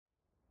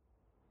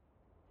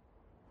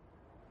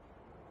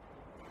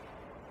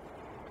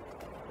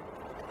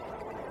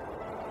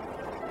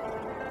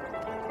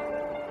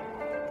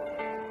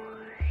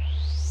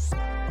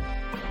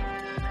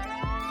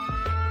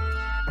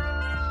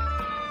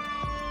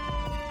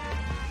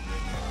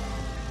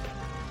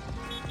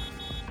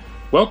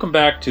Welcome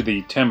back to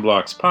the 10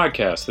 Blocks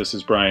podcast. This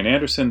is Brian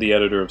Anderson, the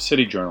editor of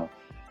City Journal.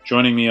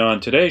 Joining me on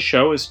today's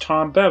show is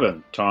Tom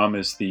Bevan. Tom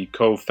is the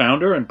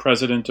co-founder and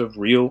president of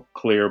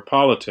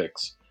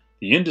RealClearPolitics,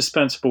 the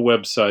indispensable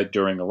website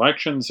during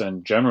elections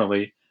and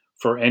generally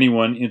for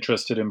anyone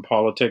interested in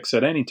politics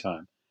at any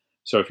time.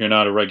 So if you're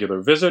not a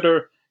regular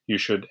visitor, you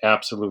should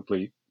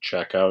absolutely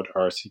check out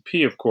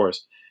RCP, of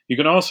course. You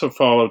can also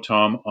follow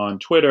Tom on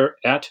Twitter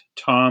at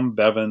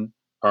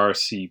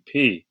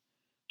TomBevanRCP.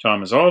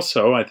 Tom is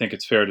also, I think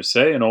it's fair to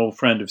say, an old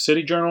friend of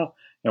City Journal,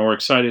 and we're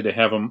excited to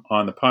have him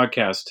on the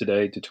podcast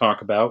today to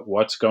talk about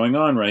what's going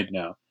on right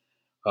now.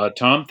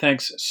 Tom,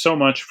 thanks so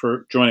much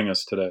for joining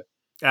us today.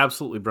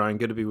 Absolutely, Brian.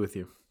 Good to be with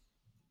you.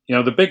 You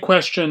know, the big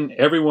question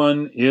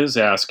everyone is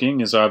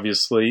asking is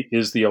obviously,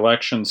 is the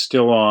election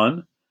still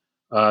on?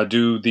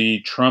 Do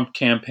the Trump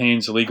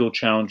campaign's legal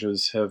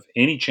challenges have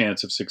any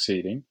chance of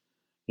succeeding,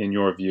 in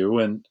your view?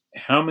 And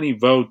how many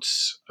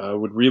votes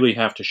would really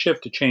have to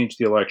shift to change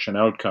the election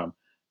outcome?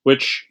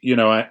 Which,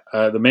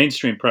 the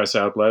mainstream press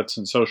outlets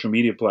and social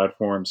media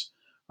platforms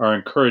are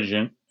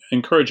encouraging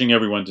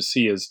everyone to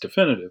see as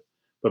definitive,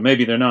 but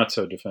maybe they're not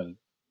so definitive.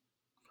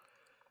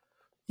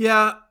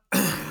 Yeah,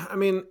 I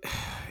mean,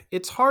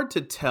 it's hard to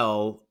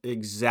tell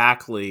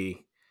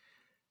exactly,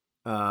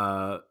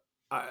 how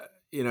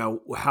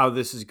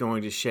this is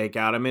going to shake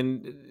out. I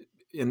mean,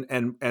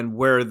 and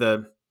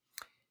where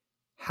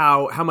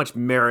how much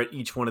merit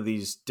each one of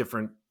these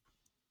different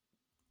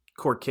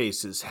court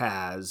cases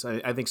has.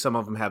 I think some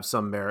of them have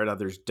some merit,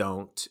 others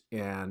don't.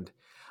 And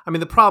I mean,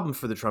 the problem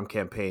for the Trump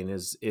campaign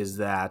is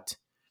that,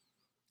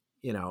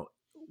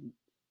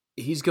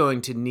 he's going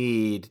to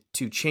need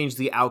to change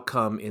the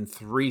outcome in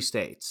 3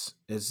 states.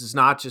 This is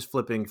not just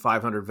flipping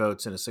 500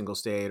 votes in a single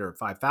state or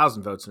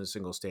 5,000 votes in a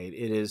single state.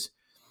 It is,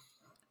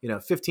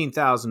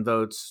 15,000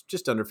 votes,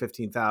 just under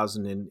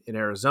 15,000 in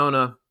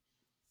Arizona.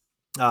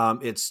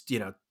 It's,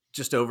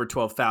 just over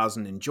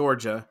 12,000 in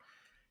Georgia.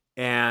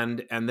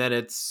 And then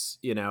it's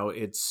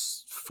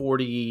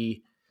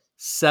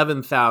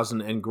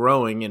 47,000 and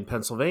growing in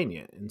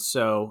Pennsylvania. And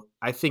so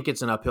I think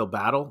it's an uphill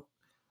battle.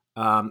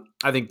 I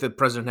think the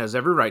president has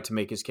every right to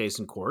make his case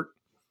in court,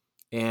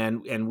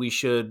 and we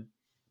should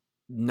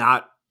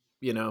not,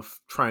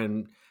 try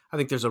and. I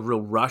think there's a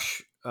real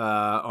rush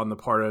on the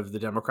part of the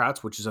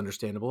Democrats, which is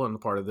understandable, and on the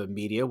part of the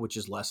media, which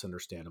is less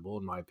understandable,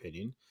 in my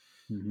opinion.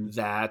 Mm-hmm.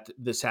 That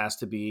this has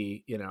to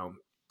be,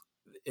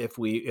 if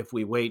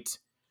we wait,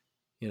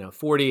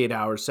 48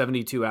 hours,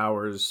 72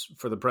 hours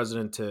for the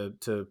president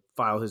to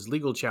file his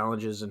legal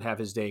challenges and have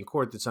his day in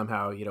court, that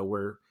somehow,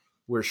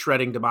 we're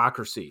shredding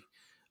democracy.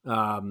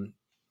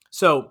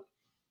 So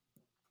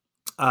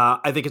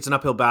I think it's an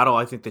uphill battle.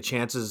 I think the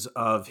chances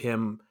of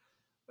him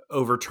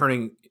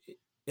overturning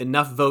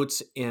enough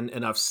votes in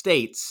enough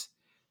states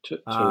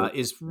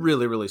is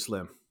really, really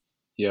slim.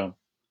 Yeah.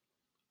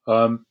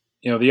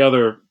 The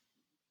other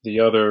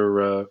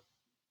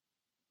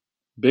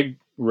big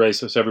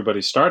races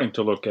everybody's starting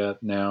to look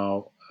at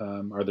now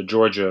are the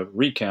Georgia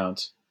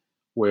recounts,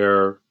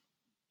 where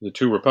the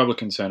 2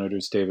 Republican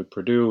senators, David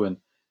Perdue and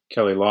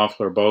Kelly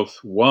Loeffler, both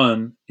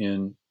won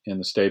in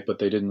the state, but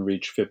they didn't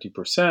reach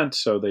 50%.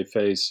 So they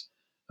face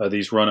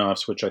these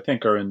runoffs, which I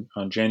think are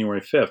on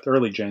January 5th,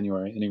 early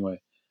January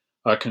anyway.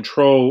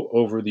 Control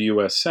over the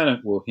U.S.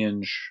 Senate will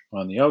hinge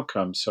on the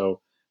outcome.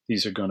 So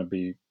these are going to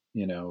be,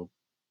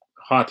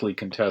 hotly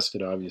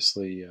contested,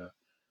 obviously,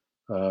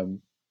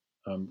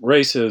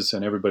 races,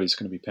 and everybody's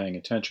going to be paying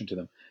attention to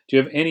them. Do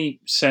you have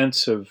any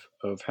sense of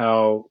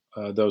how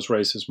those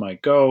races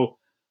might go?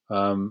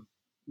 Can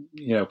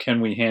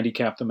we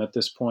handicap them at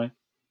this point?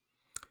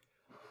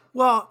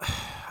 Well,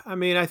 I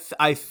mean,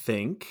 I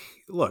think,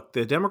 look,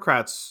 the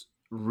Democrats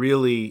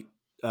really,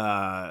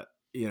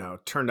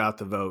 turned out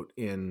the vote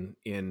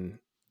in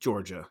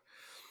Georgia,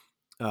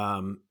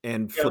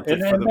 and flipped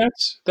it for them.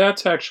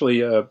 That's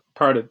actually a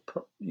part of,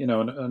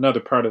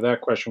 another part of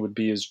that question would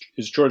be, is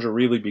Georgia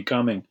really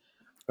becoming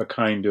a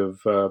kind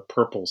of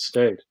purple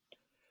state?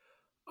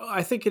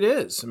 I think it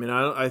is. I mean,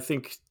 I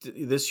think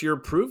this year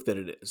proved that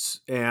it is,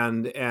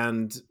 and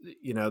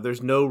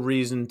there's no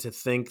reason to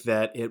think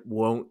that it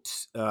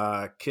won't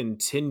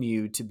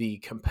continue to be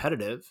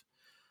competitive.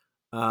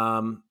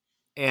 And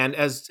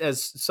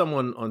as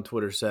someone on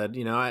Twitter said,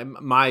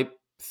 my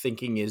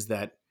thinking is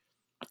that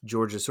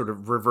Georgia sort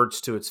of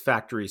reverts to its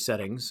factory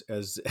settings,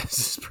 as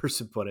this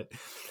person put it,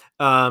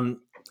 and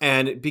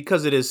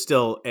because it is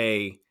still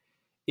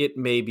it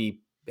may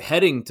be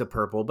heading to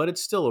purple, but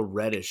it's still a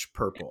reddish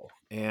purple.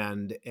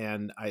 And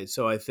I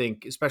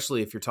think,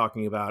 especially if you're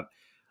talking about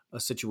a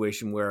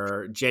situation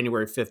where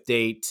January 5th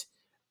date,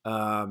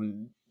 but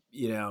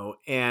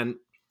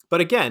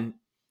again,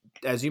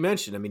 as you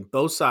mentioned, I mean,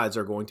 both sides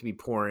are going to be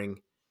pouring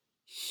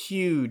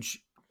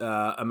huge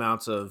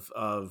amounts of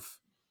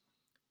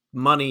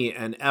money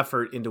and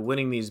effort into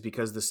winning these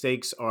because the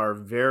stakes are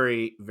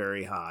very,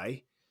 very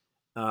high.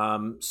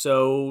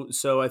 So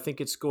I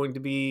think it's going to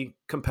be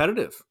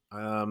competitive.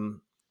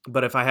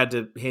 But if I had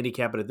to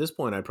handicap it at this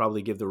point, I'd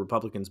probably give the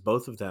Republicans,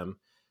 both of them,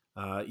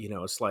 a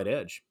slight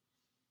edge.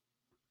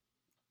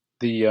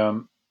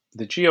 The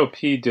the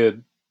GOP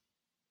did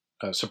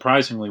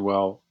surprisingly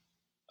well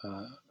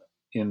uh,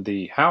 in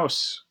the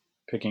House,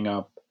 picking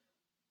up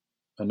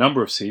a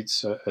number of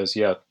seats, as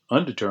yet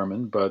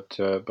undetermined, but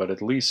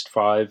at least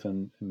five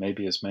and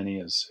maybe as many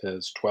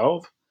as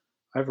 12.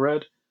 I've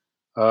read.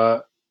 Uh,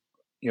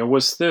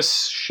 was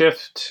this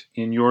shift,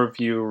 in your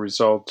view, a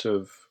result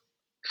of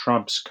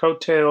Trump's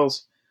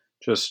coattails,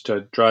 just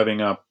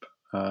driving up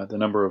the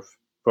number of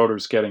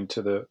voters getting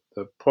to the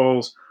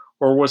polls,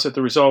 or was it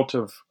the result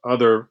of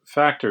other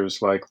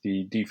factors like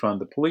the defund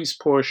the police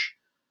push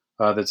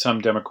that some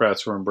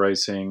Democrats were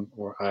embracing?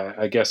 Or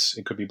I guess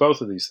it could be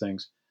both of these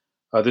things.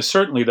 This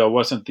certainly, though,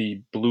 wasn't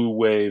the blue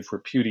wave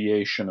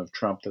repudiation of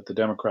Trump that the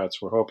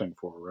Democrats were hoping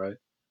for, right?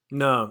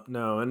 No,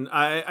 no, and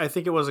I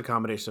think it was a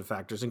combination of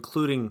factors,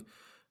 including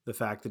the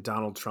fact that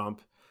Donald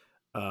Trump,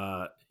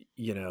 uh,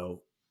 you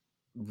know,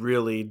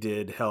 really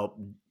did help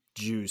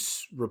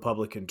juice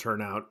Republican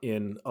turnout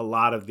in a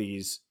lot of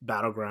these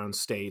battleground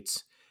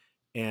states.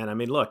 And I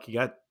mean, look, you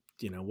got,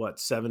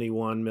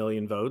 71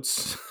 million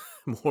votes,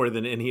 more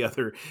than any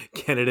other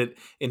candidate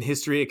in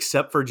history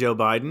except for Joe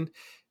Biden.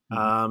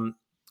 Mhm.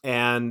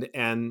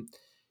 And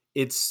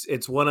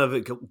it's one of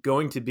it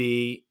going to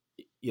be,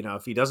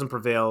 if he doesn't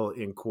prevail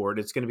in court,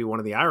 it's going to be one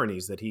of the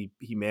ironies that he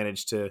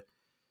managed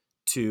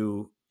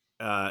to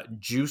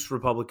juice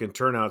Republican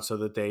turnout so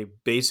that they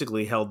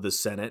basically held the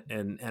Senate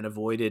and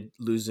avoided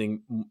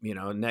losing,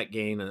 a net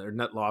gain or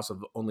net loss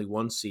of only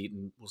one seat.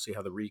 And we'll see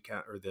how the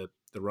recount or the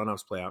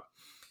runoffs play out.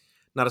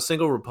 Not a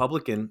single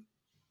Republican,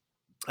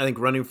 I think,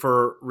 running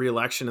for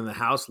reelection in the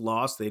House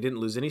lost. They didn't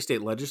lose any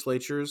state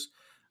legislatures.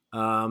 It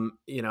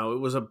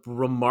was a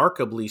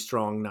remarkably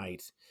strong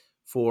night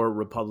for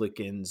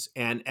Republicans,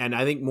 and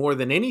I think more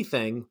than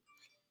anything,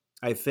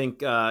 I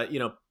think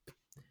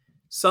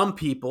some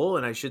people,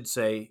 and I should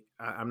say,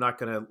 I'm not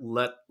going to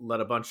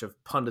let a bunch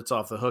of pundits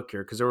off the hook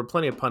here, because there were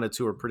plenty of pundits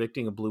who were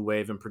predicting a blue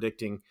wave and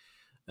predicting,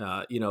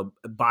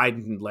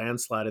 Biden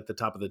landslide at the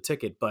top of the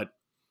ticket.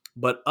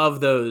 But of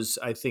those,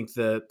 I think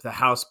the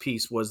House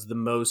piece was the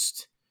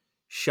most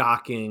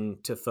shocking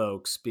to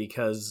folks,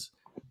 because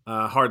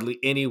hardly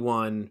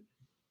anyone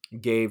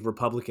gave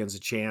Republicans a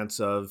chance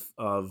of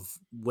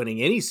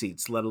winning any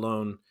seats, let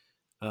alone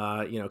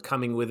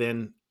coming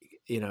within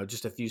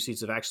just a few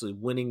seats of actually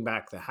winning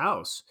back the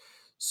House.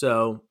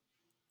 So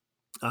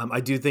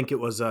I do think it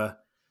was a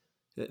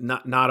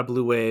not a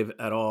blue wave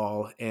at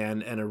all,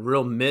 and a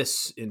real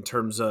miss in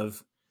terms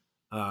of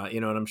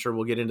and I'm sure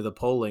we'll get into the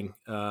polling.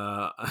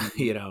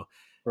 In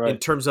Right.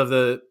 terms of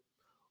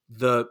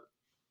the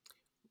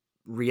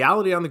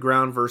reality on the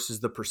ground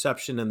versus the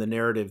perception and the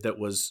narrative that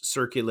was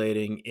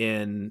circulating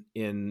in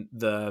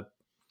the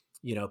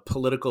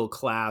political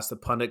class, the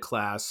pundit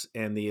class,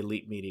 and the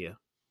elite media.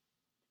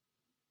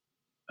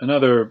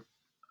 Another,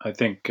 I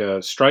think,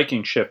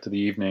 striking shift of the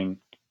evening.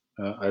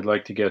 I'd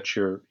like to get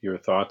your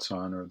thoughts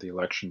on, or the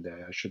election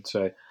day, I should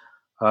say,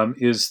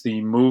 is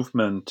the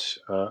movement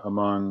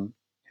among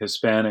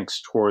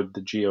Hispanics toward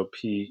the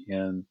GOP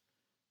in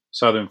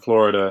southern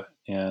Florida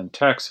and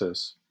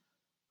Texas.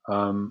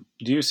 Do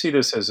you see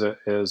this as a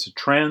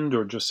trend,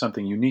 or just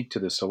something unique to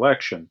this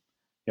election?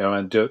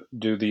 And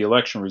do the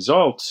election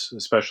results,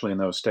 especially in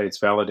those states,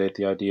 validate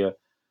the idea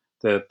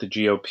that the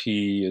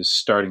GOP is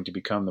starting to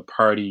become the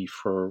party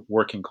for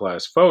working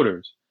class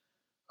voters?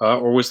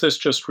 Or was this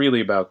just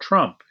really about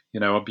Trump?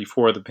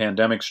 Before the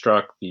pandemic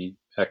struck, the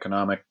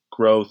economic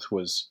growth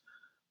was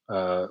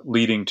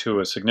leading to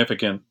a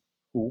significant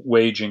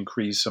wage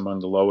increase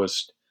among the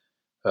lowest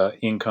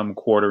income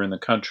quarter in the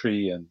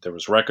country, and there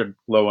was record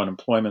low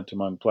unemployment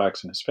among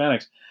blacks and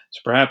Hispanics.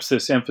 So perhaps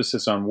this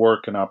emphasis on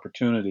work and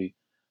opportunity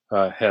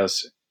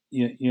has,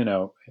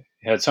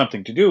 had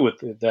something to do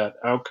with that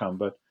outcome.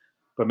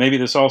 But maybe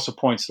this also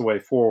points the way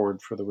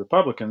forward for the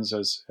Republicans,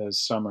 as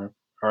some are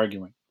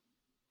arguing.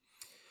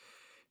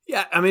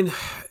 Yeah, I mean,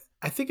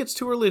 I think it's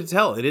too early to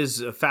tell. It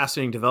is a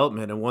fascinating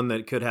development, and one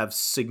that could have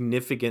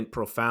significant,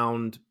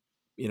 profound,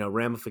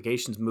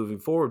 ramifications moving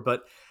forward.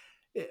 But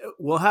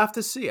we'll have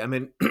to see. I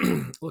mean,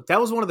 look,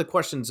 that was one of the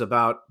questions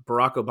about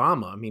Barack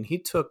Obama. I mean,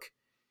 he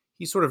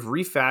sort of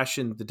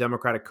refashioned the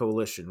Democratic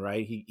coalition,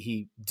 right?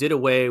 He did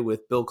away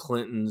with Bill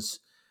Clinton's,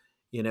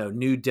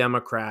 New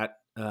Democrat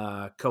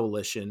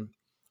coalition,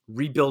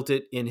 rebuilt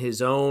it in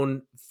his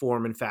own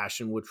form and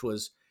fashion, which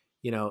was,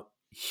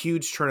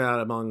 huge turnout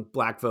among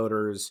black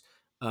voters.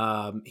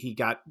 He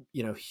got,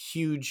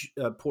 huge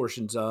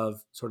portions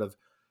of sort of,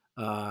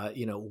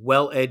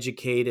 well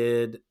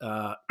educated,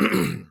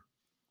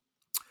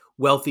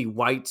 wealthy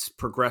whites,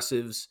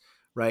 progressives,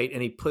 right?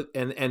 And he put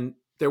and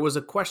there was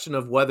a question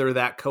of whether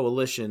that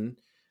coalition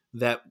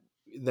that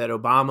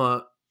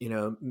Obama,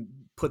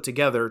 put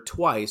together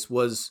twice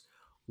was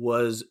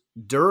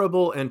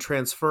durable and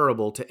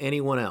transferable to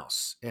anyone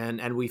else.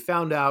 And we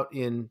found out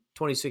in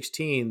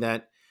 2016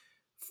 that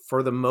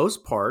for the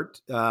most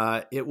part,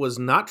 it was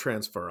not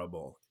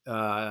transferable.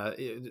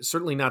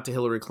 Certainly not to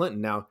Hillary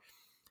Clinton. Now,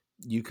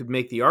 you could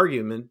make the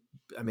argument.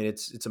 I mean,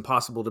 it's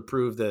impossible to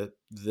prove the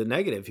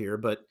negative here,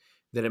 but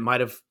that it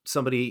might have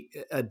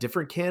a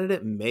different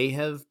candidate may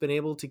have been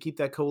able to keep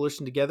that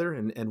coalition together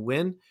and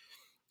win.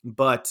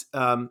 But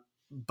to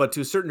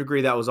a certain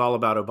degree, that was all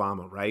about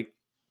Obama, right?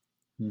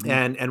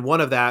 Hmm. And one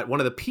of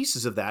the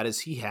pieces of that is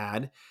he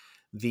had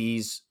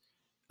these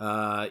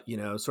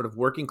sort of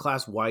working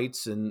class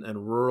whites and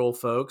rural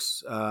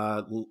folks,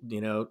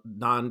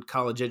 non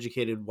college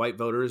educated white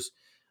voters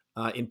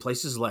in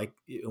places like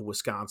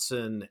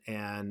Wisconsin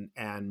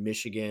and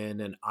Michigan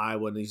and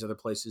Iowa and these other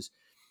places.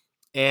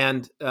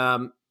 And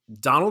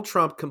Donald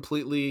Trump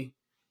completely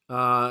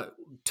uh,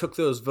 took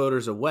those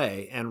voters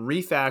away and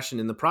refashioned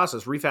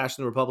the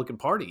Republican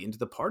Party into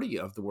the party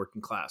of the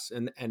working class.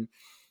 And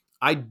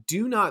I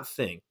do not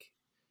think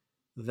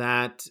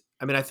that.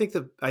 I mean, I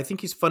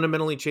think he's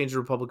fundamentally changed the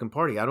Republican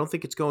Party. I don't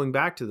think it's going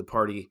back to the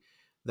party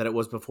that it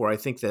was before. I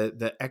think that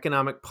the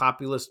economic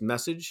populist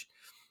message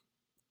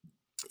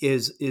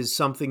is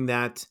something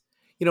that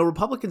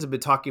Republicans have been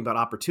talking about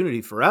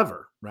opportunity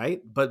forever,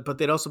 right? But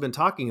they'd also been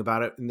talking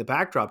about it, and the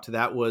backdrop to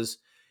that was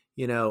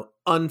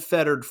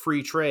unfettered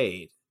free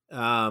trade,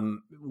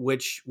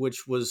 which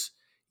was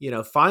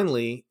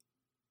finally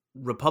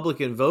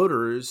Republican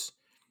voters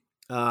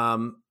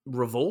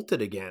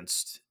revolted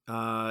against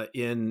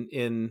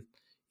in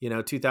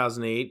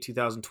 2008,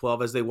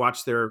 2012, as they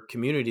watched their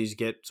communities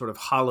get sort of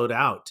hollowed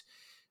out.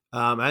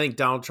 I think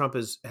Donald Trump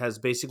has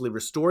basically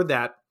restored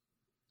that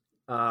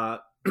uh,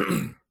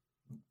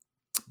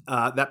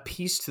 that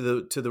piece to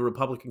the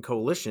Republican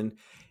coalition.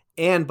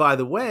 And by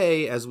the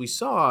way, as we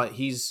saw,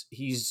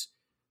 he's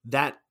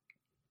that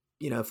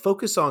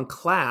focus on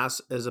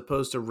class as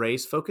opposed to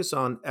race, focus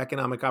on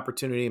economic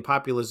opportunity and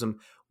populism,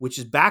 which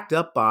is backed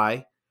up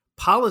by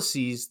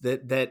policies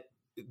that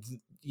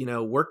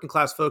working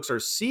class folks are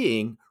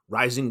seeing: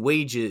 rising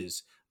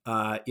wages,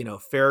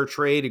 fair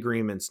trade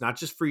agreements, not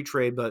just free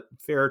trade but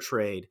fair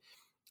trade,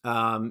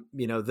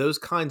 those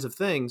kinds of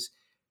things.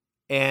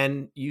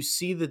 And you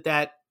see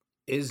that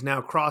is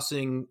now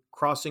crossing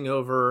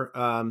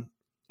over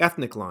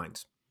ethnic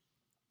lines.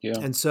 Yeah.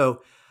 And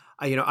so,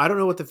 I don't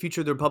know what the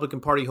future of the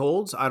Republican Party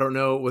holds. I don't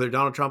know whether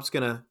Donald Trump's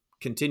going to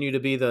continue to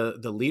be the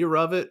leader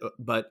of it,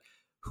 but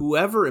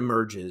whoever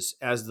emerges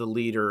as the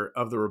leader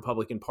of the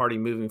Republican Party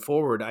moving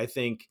forward, I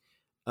think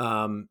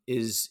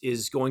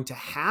is going to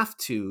have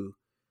to.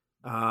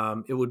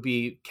 It would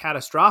be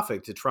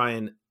catastrophic to try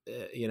and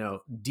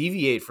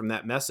deviate from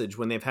that message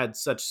when they've had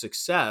such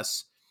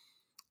success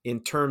in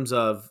terms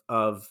of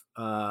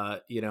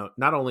not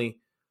only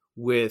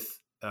with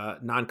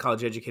non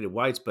college educated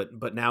whites,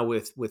 but now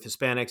with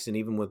Hispanics and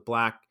even with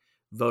Black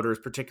voters,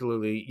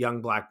 particularly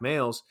young Black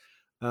males.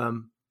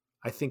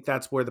 I think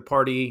that's where the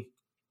party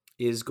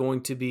is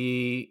going to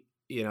be.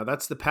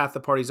 That's the path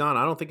the party's on.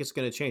 I don't think it's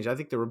going to change. I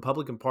think the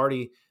Republican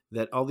Party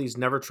that all these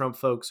never Trump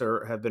folks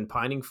have been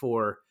pining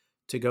for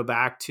to go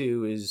back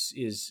to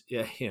is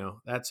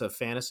that's a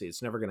fantasy.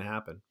 It's never going to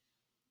happen.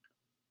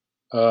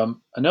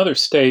 Another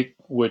state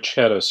which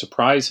had a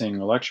surprising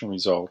election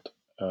result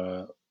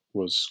uh,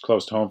 was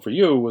close to home for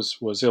you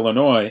was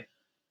Illinois,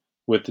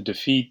 with the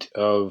defeat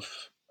of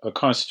a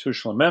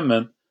constitutional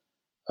amendment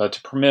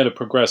to permit a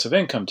progressive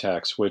income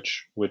tax,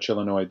 which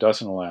Illinois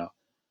doesn't allow.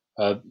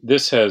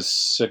 This has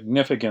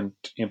significant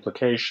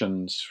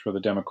implications for the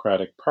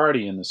Democratic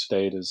Party in the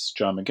state, as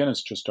John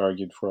McGinnis just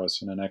argued for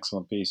us in an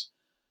excellent piece,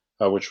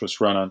 which was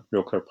run on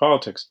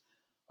RealClearPolitics.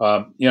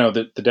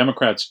 The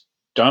Democrats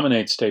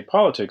dominate state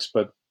politics,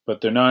 but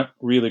they're not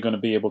really going to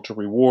be able to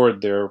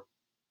reward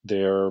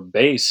their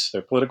base,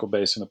 their political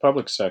base in the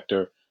public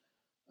sector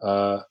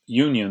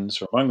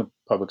unions, or among the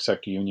public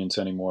sector unions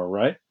anymore,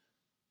 right?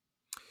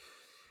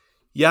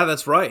 Yeah,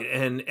 that's right.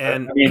 I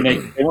And mean,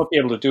 they won't be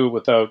able to do it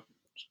without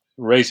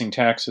raising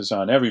taxes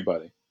on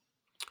everybody.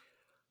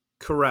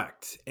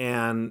 correct.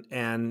 And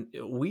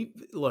we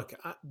look.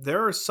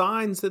 There are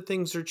signs that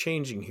things are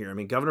changing here. I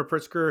mean, Governor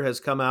Pritzker has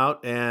come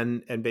out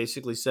and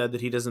basically said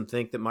that he doesn't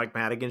think that Mike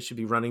Madigan should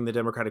be running the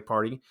Democratic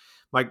Party.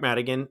 Mike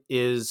Madigan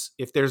is,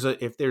 if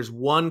there's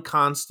one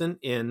constant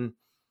in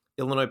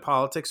Illinois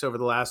politics over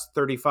the last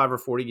 35 or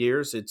 40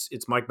 years,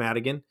 it's Mike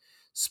Madigan,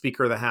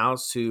 Speaker of the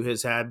House, who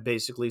has had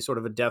basically sort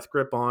of a death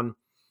grip on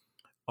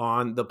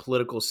the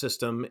political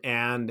system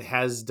and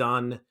has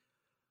done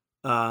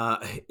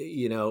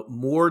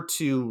more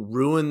to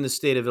ruin the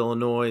state of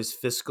Illinois'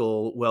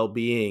 fiscal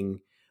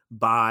well-being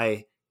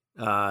by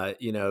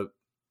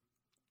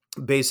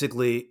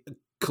basically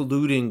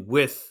colluding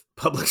with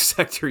public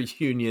sector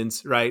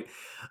unions, right?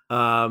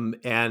 And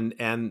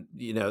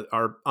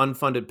our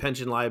unfunded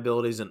pension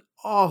liabilities and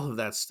all of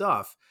that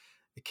stuff,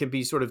 it can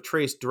be sort of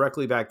traced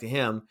directly back to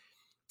him.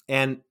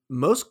 And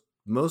most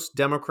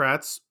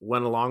Democrats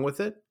went along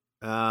with it.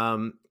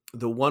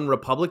 The one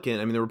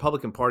Republican, I mean, the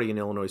Republican Party in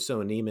Illinois is so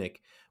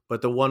anemic,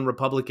 but the one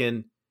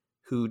Republican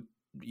who,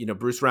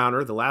 Bruce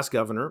Rauner, the last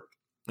governor,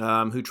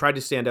 who tried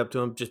to stand up to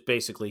him, just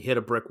basically hit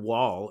a brick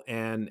wall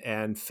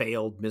and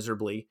failed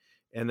miserably,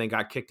 and then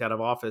got kicked out of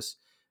office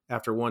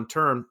after one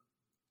term.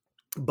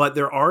 But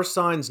there are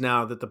signs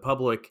now that the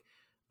public,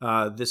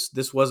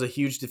 this was a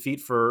huge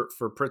defeat for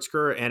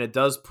Pritzker, and it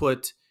does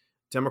put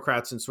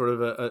Democrats in sort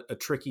of a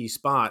tricky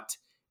spot,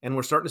 and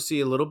we're starting to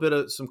see a little bit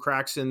of some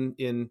cracks in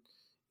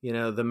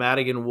the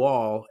Madigan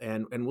wall,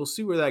 and we'll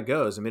see where that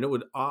goes. I mean, it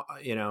would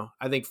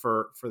I think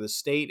for the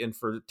state and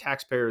for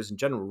taxpayers in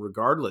general,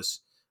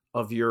 regardless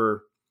of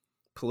your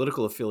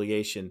political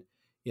affiliation,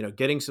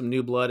 getting some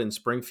new blood in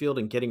Springfield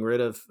and getting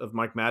rid of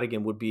Mike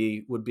Madigan would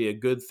be a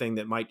good thing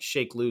that might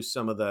shake loose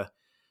some of the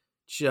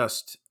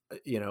just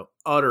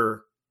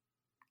utter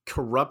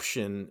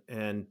corruption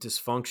and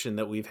dysfunction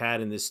that we've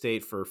had in this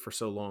state for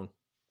so long.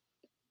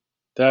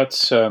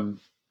 That's an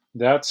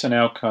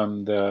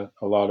outcome that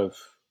a lot of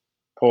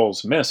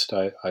polls missed,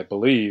 I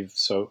believe.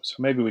 So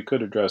maybe we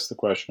could address the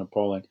question of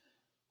polling,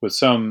 with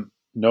some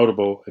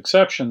notable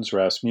exceptions: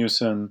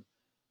 Rasmussen,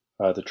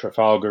 the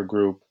Trafalgar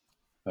Group,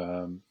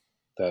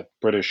 that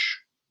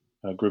British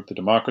group, the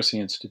Democracy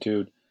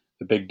Institute,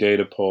 the Big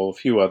Data poll, a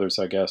few others,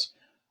 I guess.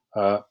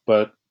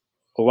 But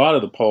a lot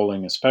of the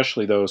polling,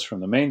 especially those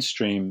from the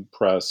mainstream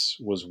press,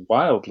 was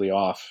wildly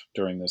off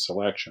during this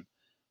election,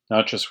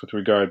 not just with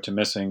regard to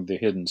missing the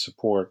hidden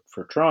support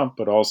for Trump,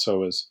 but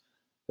also, as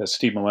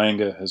Steve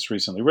Malanga has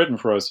recently written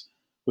for us,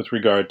 with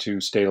regard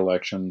to state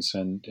elections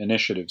and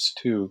initiatives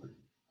too.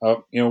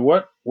 What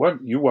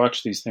you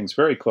watch these things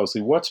very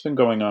closely. What's been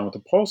going on with the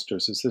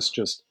pollsters? Is this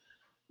just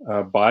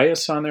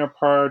bias on their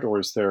part, or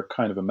is there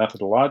kind of a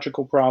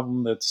methodological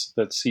problem that's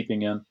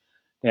seeping in?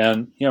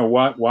 And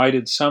why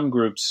did some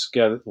groups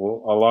get a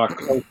lot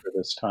closer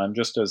this time,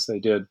 just as they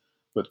did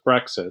with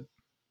Brexit?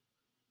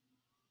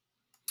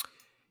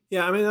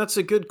 Yeah, I mean, that's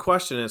a good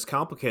question. It's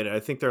complicated. I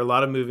think there are a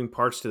lot of moving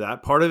parts to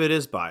that. Part of it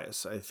is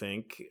bias, I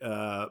think.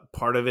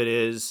 Part of it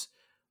is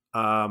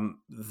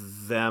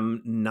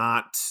them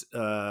not,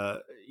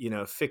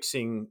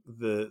 fixing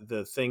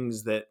the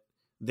things that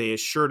they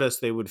assured us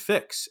they would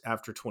fix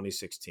after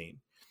 2016.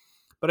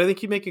 But I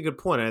think you make a good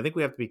point. And I think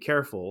we have to be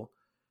careful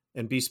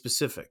and be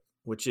specific,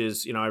 which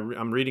is,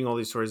 I'm reading all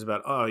these stories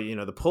about,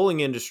 the polling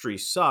industry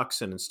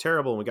sucks and it's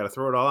terrible and we got to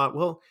throw it all out.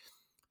 Well,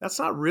 that's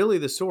not really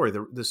the story.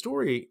 The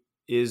story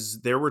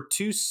is there were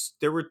two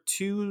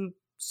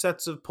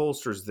sets of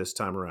pollsters this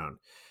time around.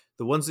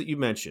 The ones that you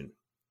mentioned,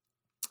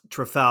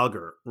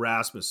 Trafalgar,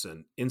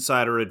 Rasmussen,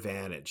 Insider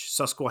Advantage,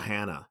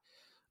 Susquehanna,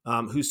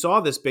 who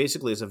saw this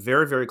basically as a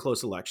very, very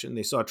close election.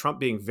 They saw Trump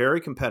being very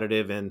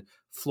competitive in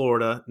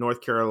Florida, North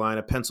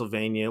Carolina,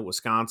 Pennsylvania,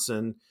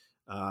 Wisconsin,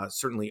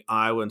 certainly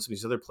Iowa and some of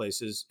these other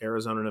places,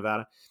 Arizona,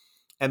 Nevada.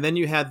 And then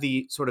you had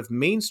the sort of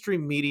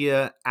mainstream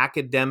media,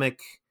 academic,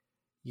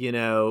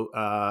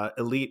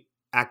 elite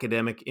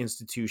academic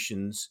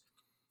institutions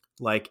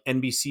like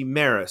NBC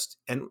Marist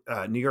and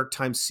New York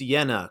Times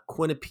Siena,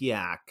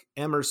 Quinnipiac,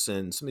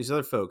 Emerson, some of these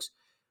other folks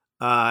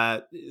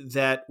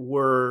that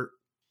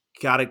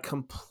got it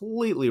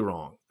completely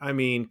wrong. I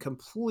mean,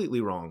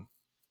 completely wrong.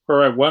 All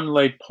right, one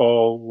late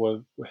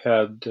poll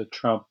had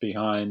Trump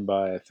behind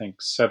by, I think,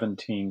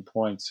 17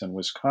 points in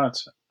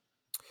Wisconsin.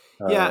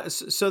 Yeah,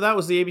 so that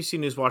was the ABC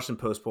News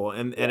Washington Post poll,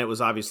 and it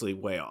was obviously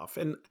way off.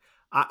 And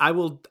I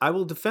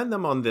will defend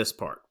them on this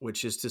part,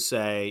 which is to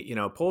say,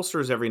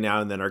 pollsters every now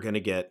and then are going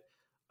to get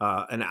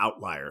an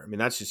outlier. I mean,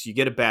 that's just, you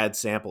get a bad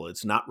sample;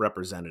 it's not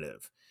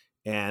representative,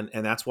 and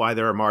that's why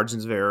there are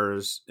margins of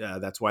errors.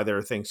 That's why there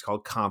are things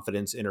called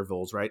confidence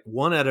intervals. Right,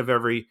 1 out of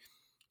every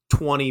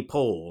 20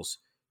 polls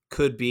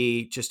could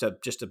be just a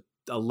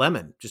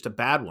lemon, just a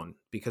bad one,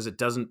 because it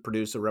doesn't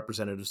produce a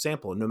representative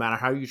sample. And no matter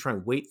how you try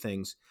and weight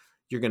things,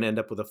 you're going to end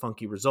up with a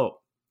funky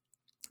result.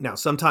 Now,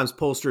 sometimes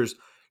pollsters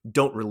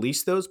don't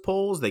release those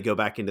polls. They go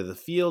back into the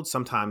field.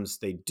 Sometimes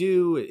they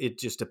do. It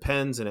just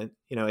depends. And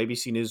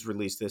ABC News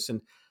released this,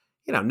 and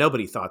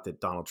nobody thought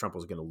that Donald Trump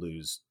was going to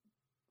lose,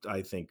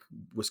 I think,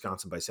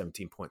 Wisconsin by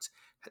 17 points.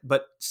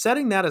 But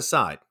setting that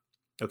aside,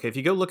 okay, if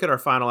you go look at our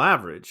final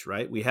average,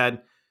 right, we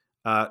had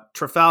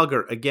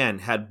Trafalgar again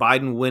had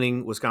Biden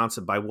winning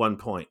Wisconsin by 1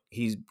 point.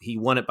 He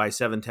won it by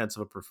 7/10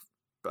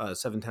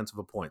 of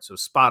a point. So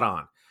spot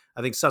on.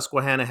 I think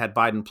Susquehanna had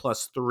Biden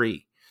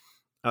 +3.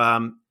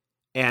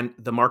 And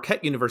the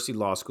Marquette University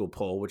Law School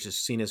poll, which is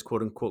seen as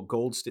quote unquote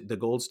the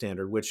gold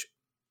standard, which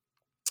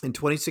in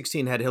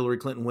 2016 had Hillary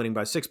Clinton winning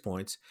by 6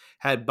 points,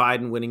 had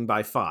Biden winning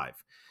by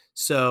 5.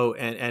 So,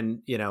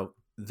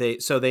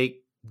 they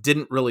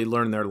didn't really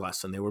learn their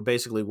lesson. They were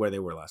basically where they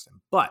were last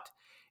time. But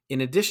in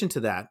addition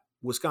to that,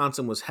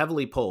 Wisconsin was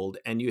heavily polled,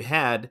 and you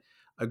had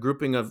a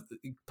grouping of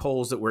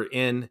polls that were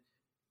in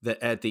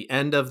at the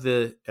end of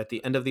the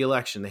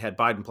election. They had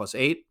Biden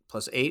 +8,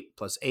 +8,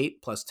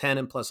 +8, +10,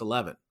 and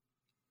 +11.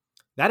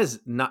 That is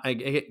not,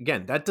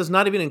 again, that does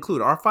not even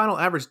include, our final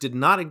average did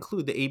not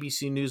include the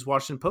ABC News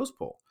Washington Post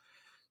poll.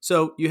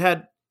 So you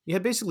had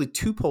basically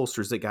 2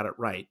 pollsters that got it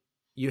right.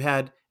 You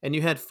had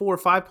 4 or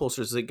 5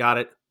 pollsters that got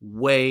it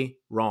way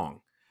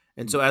wrong.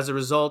 And so as a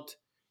result,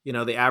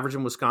 the average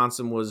in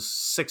Wisconsin was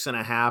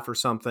 6.5 or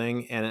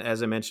something. And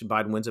as I mentioned,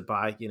 Biden wins it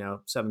by,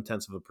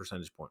 0.7 of a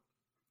percentage point.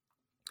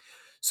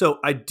 So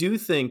I do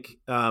think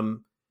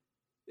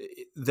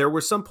there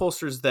were some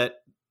pollsters that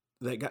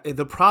got,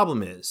 the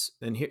problem is,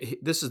 and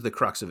this is the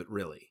crux of it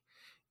really,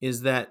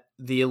 is that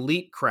the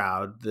elite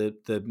crowd,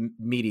 the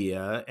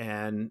media,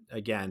 and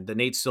again, the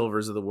Nate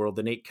Silvers of the world,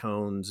 the Nate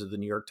Cohns of the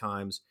New York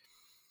Times,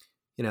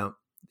 you know,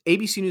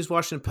 ABC News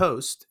Washington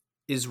Post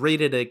is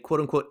rated a quote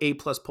unquote A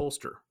plus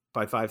pollster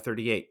by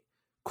 538.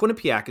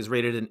 Quinnipiac is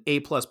rated an A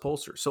plus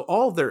pollster. So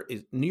all of their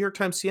New York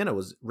Times Siena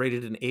was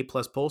rated an A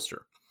plus pollster.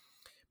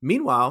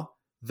 Meanwhile,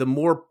 the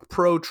more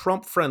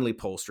pro-Trump friendly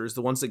pollsters,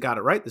 the ones that got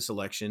it right this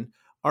election,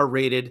 are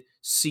rated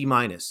C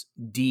minus,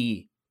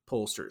 D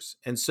pollsters.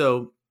 And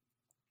so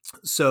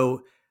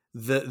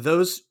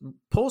those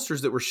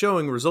pollsters that were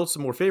showing results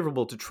more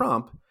favorable to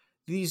Trump,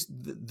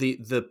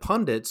 the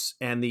pundits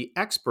and the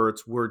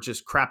experts were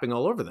just crapping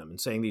all over them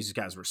and saying these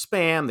guys were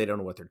spam. They don't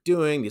know what they're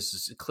doing. This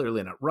is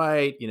clearly not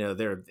right.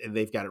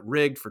 They've got it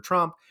rigged for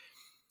Trump.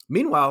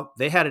 Meanwhile,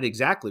 they had it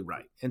exactly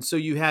right. And so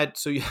you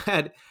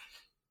had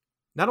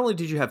not only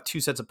did you have two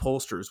sets of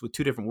pollsters with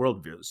two different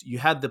worldviews, you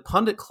had the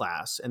pundit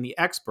class and the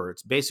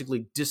experts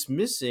basically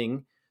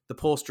dismissing the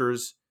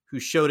pollsters who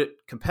showed it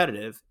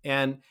competitive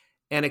and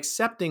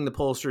accepting the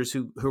pollsters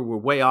who were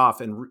way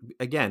off. And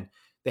again,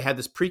 they had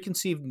this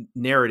preconceived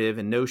narrative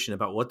and notion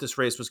about what this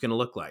race was going to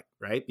look like,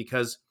 right?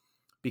 Because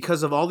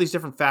of all these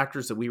different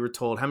factors that we were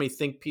told. How many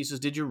think pieces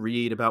did you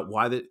read about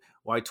why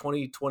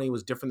 2020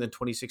 was different than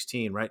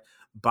 2016, right?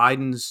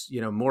 Biden's,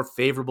 more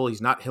favorable. He's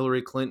not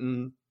Hillary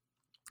Clinton.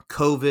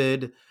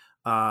 COVID,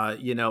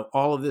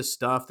 all of this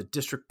stuff, the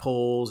district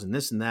polls and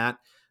this and that.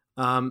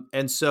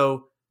 And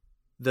so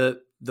the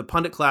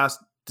pundit class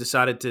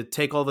decided to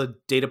take all the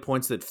data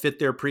points that fit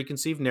their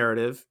preconceived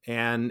narrative.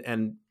 And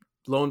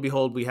lo and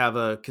behold, we have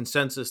a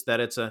consensus that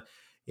it's a,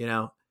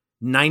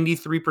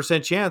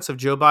 93% chance of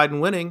Joe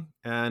Biden winning.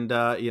 And,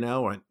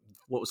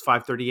 what was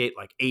 538,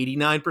 like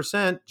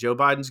 89%, Joe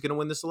Biden's going to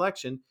win this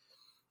election.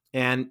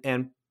 And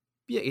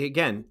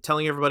again,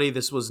 telling everybody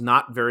this was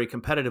not very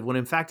competitive when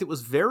in fact it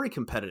was very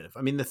competitive.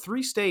 I mean, the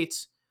three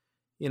states,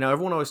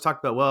 everyone always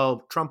talked about,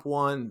 well, Trump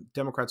won.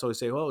 Democrats always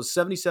say, well, it was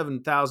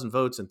 77,000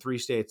 votes in three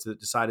states that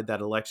decided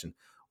that election.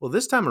 Well,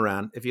 this time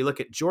around, if you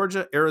look at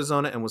Georgia,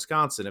 Arizona, and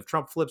Wisconsin, if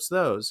Trump flips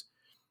those,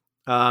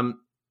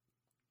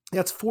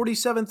 that's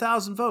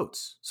 47,000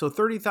 votes. So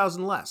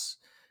 30,000 less.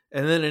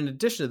 And then in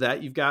addition to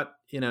that, you've got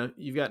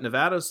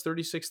Nevada's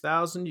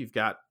 36,000. You've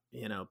got,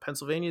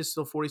 Pennsylvania's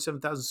still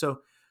 47,000. So,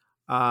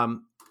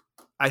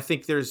 I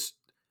think there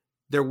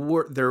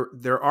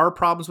are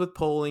problems with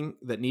polling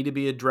that need to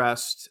be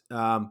addressed,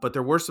 but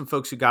there were some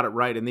folks who got it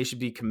right, and they should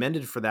be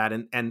commended for that.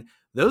 And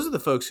those are the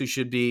folks who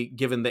should be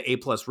given the A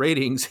plus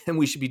ratings, and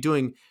we should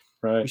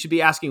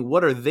be asking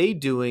what are they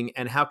doing,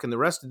 and how can the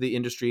rest of the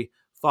industry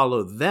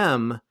follow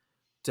them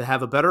to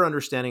have a better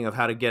understanding of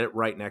how to get it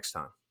right next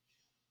time.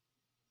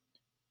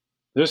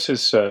 This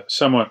is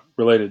somewhat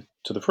related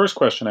to the first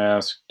question I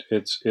asked.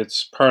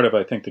 It's part of,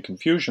 I think, the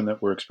confusion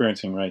that we're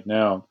experiencing right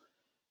now.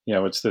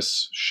 It's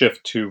this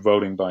shift to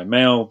voting by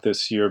mail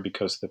this year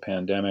because of the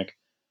pandemic,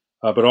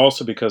 but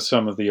also because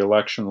some of the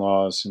election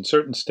laws in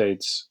certain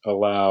states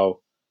allow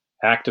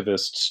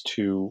activists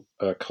to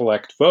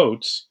collect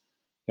votes,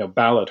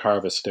 ballot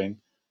harvesting,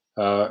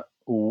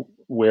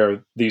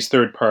 where these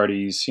third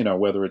parties,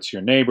 whether it's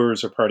your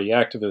neighbors or party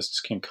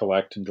activists, can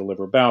collect and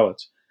deliver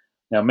ballots.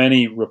 Now,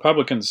 many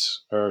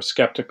Republicans are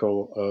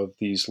skeptical of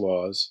these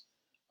laws,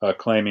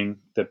 claiming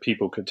that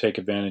people could take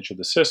advantage of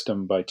the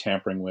system by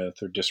tampering with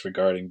or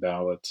disregarding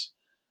ballots.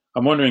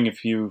 I'm wondering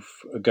if you've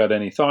got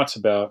any thoughts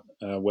about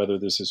whether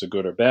this is a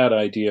good or bad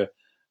idea,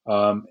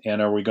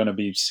 and are we going to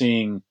be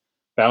seeing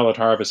ballot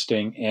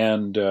harvesting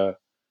and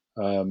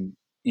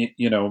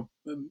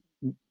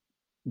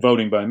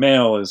voting by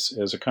mail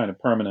as a kind of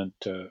permanent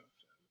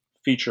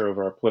feature of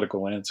our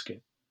political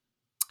landscape?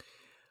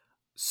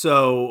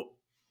 So,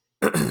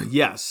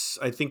 yes,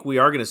 I think we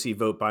are going to see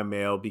vote by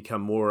mail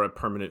become more a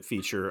permanent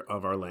feature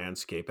of our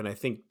landscape. And I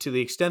think to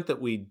the extent that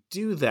we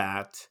do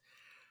that,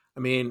 I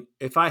mean,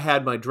 if I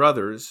had my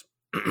druthers,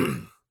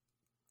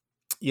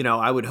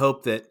 I would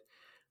hope that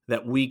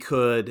we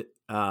could,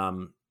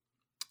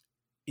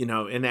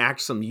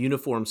 enact some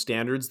uniform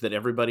standards that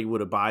everybody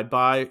would abide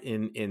by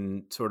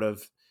in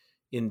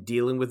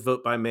dealing with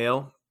vote by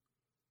mail.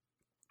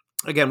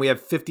 Again, we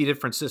have 50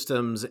 different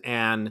systems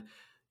and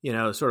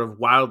sort of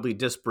wildly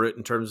disparate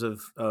in terms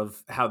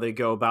of how they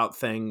go about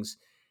things.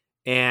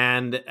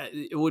 And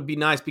it would be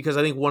nice because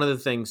I think one of the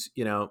things,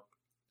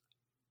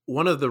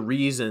 one of the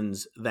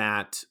reasons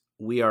that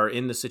we are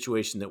in the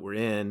situation that we're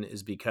in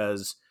is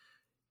because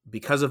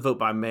of vote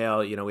by mail.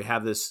 We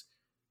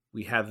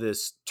have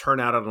this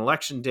turnout on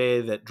election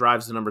day that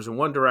drives the numbers in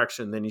one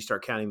direction. Then you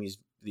start counting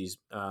these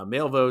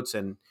mail votes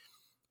and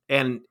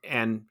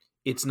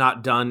it's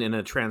not done in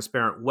a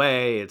transparent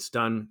way. It's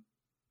done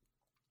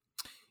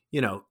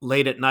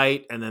late at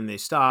night, and then they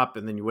stop,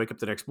 and then you wake up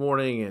the next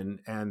morning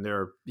and there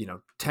are,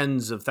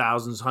 tens of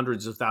thousands,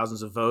 hundreds of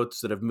thousands of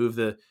votes that have moved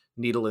the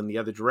needle in the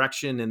other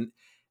direction.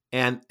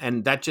 And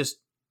that just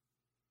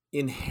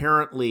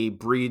inherently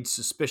breeds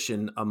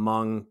suspicion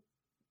among,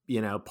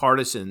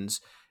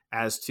 partisans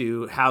as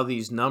to how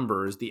these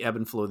numbers, the ebb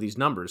and flow of these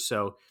numbers.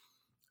 So,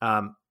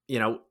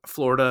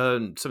 Florida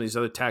and some of these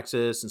other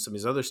Texas and some of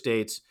these other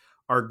states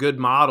are good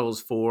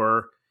models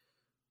for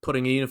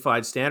putting a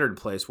unified standard in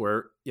place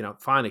where,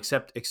 fine,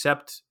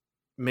 accept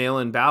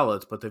mail-in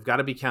ballots, but they've got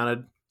to be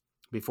counted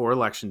before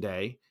election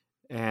day.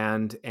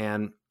 And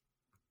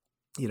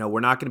we're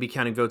not going to be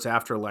counting votes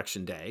after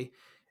election day.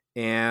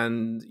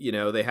 And,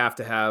 they have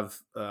to have,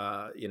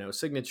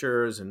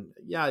 signatures and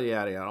yada,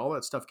 yada, yada. All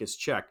that stuff gets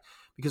checked,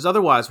 because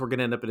otherwise we're going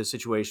to end up in a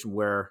situation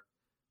where,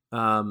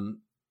 the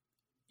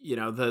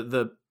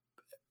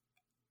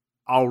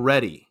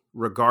already,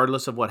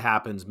 regardless of what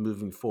happens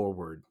moving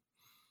forward,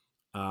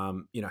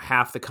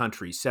 half the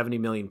country, 70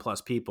 million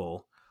plus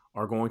people,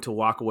 are going to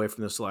walk away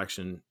from this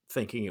election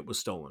thinking it was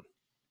stolen.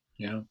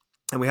 Yeah.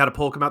 And we had a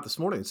poll come out this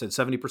morning that said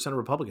 70% of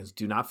Republicans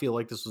do not feel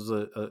like this was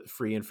a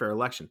free and fair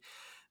election.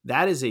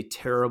 That is a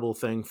terrible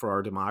thing for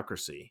our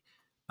democracy.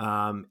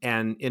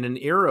 And in an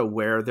era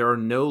where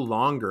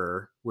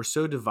we're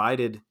so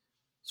divided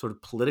sort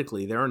of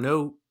politically, there are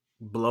no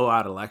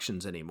blowout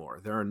elections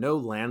anymore. There are no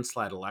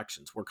landslide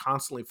elections. We're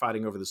constantly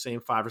fighting over the same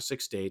 5 or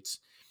 6 states,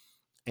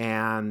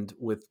 and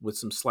with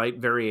some slight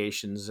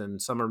variations,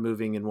 and some are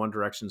moving in one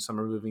direction, some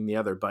are moving the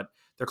other, but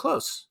they're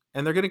close,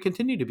 and they're going to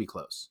continue to be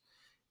close.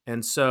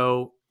 And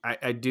so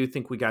I do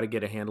think we got to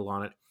get a handle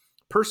on it.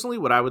 Personally,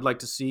 what I would like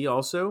to see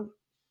also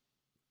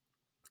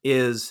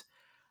is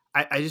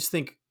I just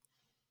think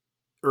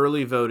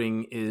early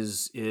voting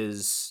is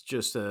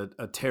just a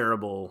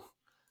terrible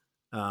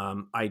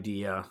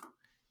idea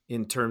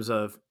in terms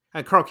of,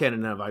 and Carl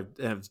Cannon and I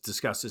have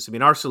discussed this. I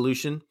mean, our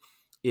solution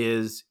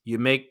is you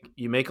make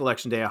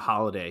election day a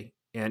holiday,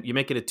 and you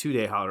make it a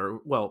 2-day holiday,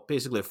 well,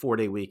 basically a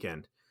 4-day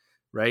weekend,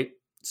 right?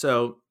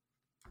 So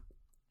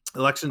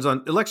elections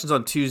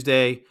on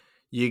Tuesday,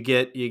 you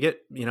get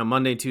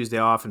Monday and Tuesday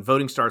off, and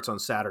voting starts on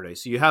Saturday.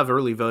 So you have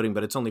early voting,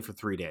 but it's only for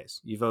 3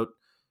 days. You vote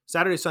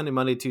Saturday, Sunday,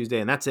 Monday, Tuesday,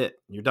 and that's it.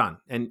 You're done.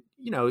 And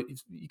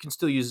you can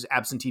still use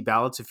absentee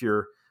ballots if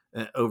you're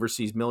an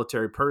overseas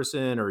military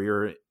person, or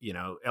you're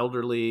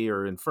elderly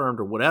or infirmed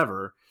or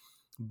whatever.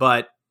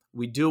 But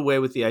we do away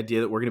with the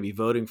idea that we're going to be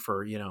voting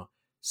for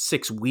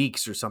 6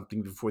 weeks or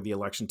something before the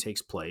election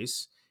takes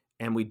place,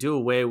 and we do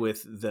away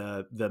with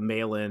the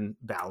mail-in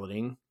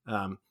balloting.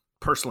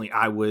 Personally,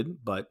 I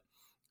would, but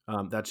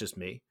that's just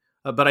me.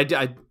 But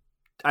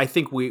I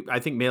think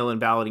mail-in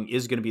balloting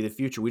is going to be the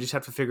future. We just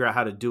have to figure out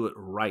how to do it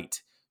right,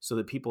 so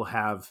that people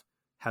have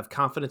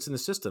confidence in the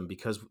system.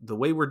 Because the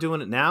way we're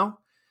doing it now,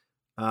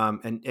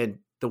 and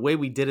the way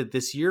we did it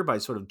this year by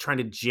sort of trying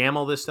to jam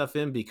all this stuff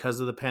in because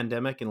of the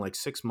pandemic in like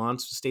 6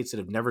 months, states that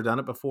have never done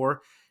it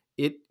before,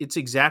 it's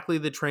exactly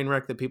the train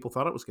wreck that people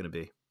thought it was going to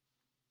be.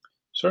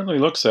 Certainly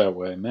looks that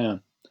way,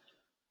 man.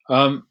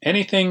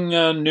 Anything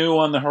new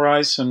on the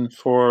horizon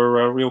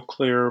for Real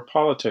Clear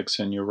Politics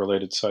and your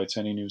related sites?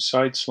 Any new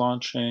sites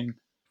launching?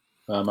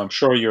 I'm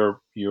sure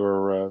your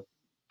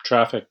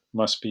traffic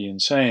must be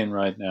insane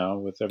right now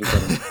with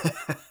everybody.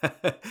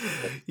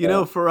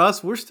 For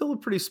us, we're still a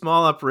pretty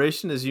small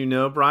operation, as you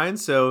know, Brian.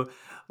 So,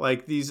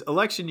 like, these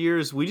election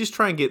years, we just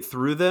try and get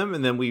through them,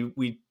 and then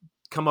we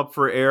come up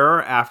for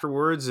air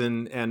afterwards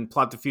and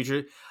plot the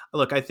future.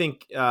 Look, I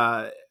think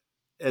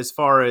as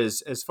far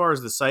as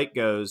the site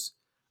goes,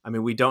 I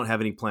mean, we don't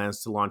have any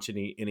plans to launch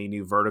any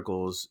new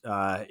verticals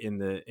in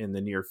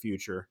the near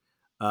future.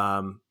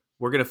 We're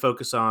going to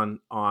focus on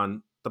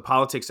the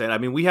politics side. I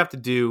mean,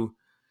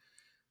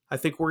 I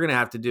think we're going to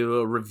have to do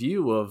a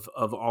review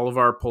of all of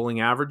our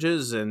polling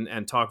averages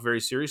and talk very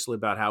seriously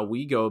about how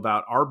we go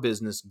about our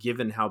business,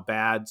 given how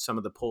bad some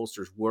of the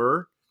pollsters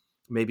were.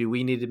 Maybe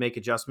we need to make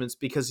adjustments,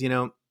 because,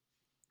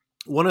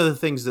 one of the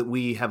things that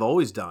we have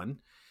always done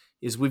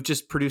is we've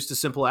just produced a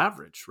simple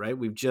average, right?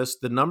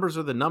 The numbers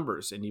are the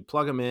numbers, and you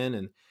plug them in,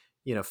 and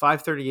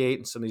 538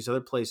 and some of these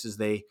other places,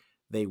 they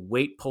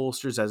weight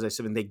pollsters, as I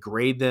said, and they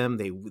grade them.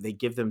 They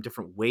give them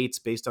different weights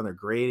based on their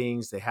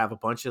gradings. They have a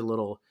bunch of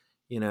little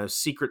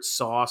secret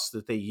sauce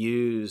that they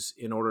use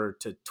in order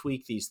to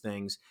tweak these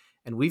things.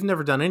 And we've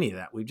never done any of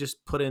that. We've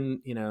just put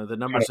in, the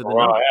numbers of the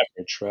raw numbers.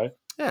 average, right?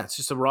 Yeah, it's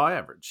just a raw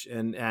average.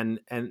 And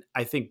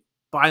I think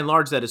by and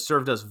large that has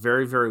served us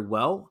very, very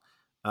well,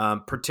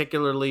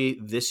 particularly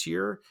this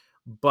year.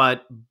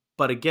 But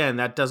again,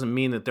 that doesn't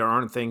mean that there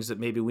aren't things that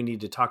maybe we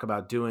need to talk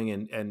about doing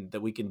and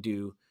that we can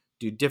do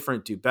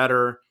different, do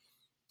better.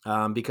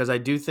 Because I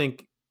do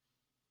think,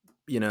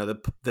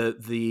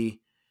 the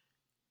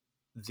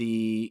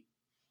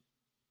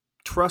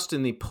trust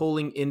in the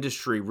polling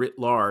industry writ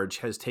large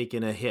has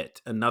taken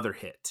another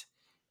hit.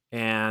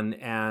 And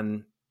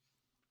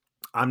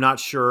I'm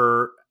not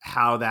sure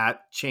how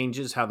that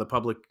changes how the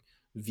public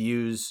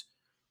views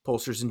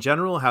pollsters in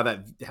general, how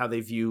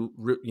they view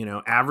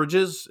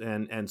averages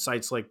and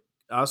sites like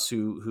us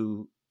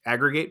who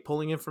aggregate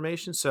polling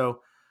information.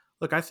 So,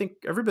 look, I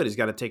think everybody's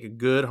got to take a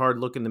good hard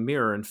look in the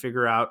mirror and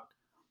figure out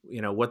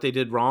what they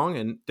did wrong,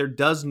 and there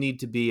does need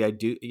to be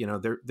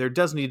there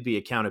does need to be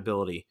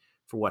accountability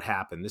for what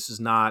happened. This is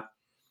not,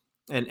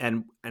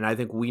 and I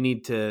think we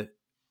need to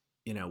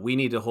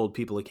hold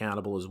people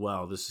accountable as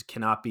well. This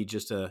cannot be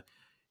just a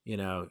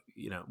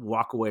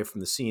walk away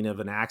from the scene of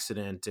an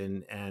accident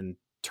and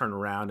turn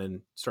around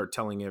and start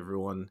telling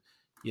everyone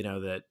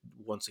that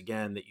once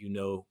again, that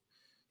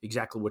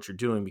exactly what you're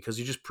doing, because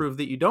you just proved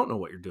that you don't know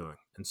what you're doing.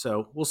 And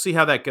so we'll see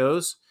how that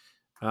goes.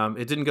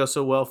 It didn't go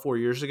so well 4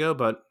 years ago,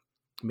 but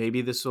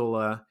maybe this will,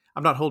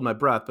 I'm not holding my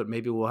breath, but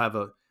maybe we'll have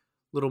a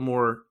little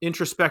more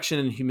introspection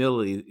and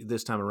humility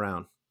this time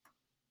around.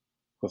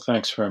 Well,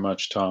 thanks very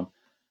much, Tom.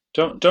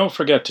 Don't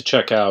forget to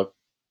check out,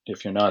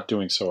 if you're not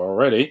doing so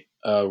already,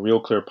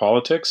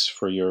 RealClearPolitics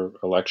for your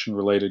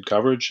election-related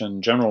coverage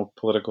and general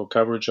political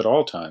coverage at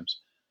all times.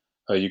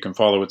 You can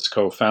follow its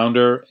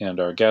co-founder and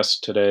our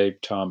guest today,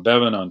 Tom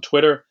Bevan, on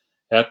Twitter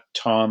at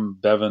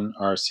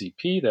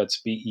TomBevanRCP.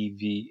 That's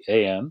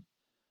Bevan.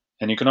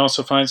 And you can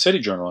also find City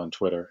Journal on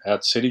Twitter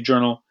at City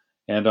Journal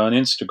and on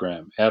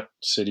Instagram at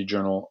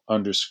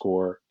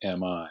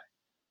CityJournal_MI.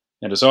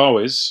 And as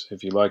always,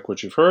 if you like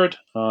what you've heard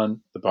on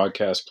the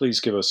podcast,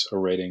 please give us a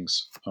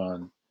ratings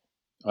on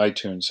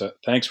iTunes.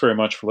 Thanks very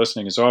much for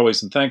listening, as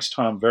always. And thanks,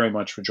 Tom, very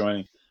much for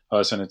joining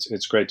us. And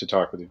it's great to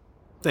talk with you.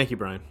 Thank you,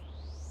 Brian.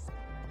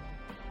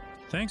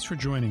 Thanks for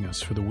joining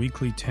us for the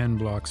weekly 10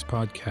 Blocks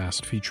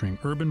podcast featuring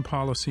urban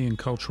policy and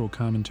cultural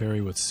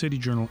commentary with City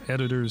Journal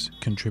editors,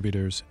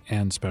 contributors,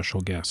 and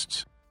special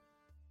guests.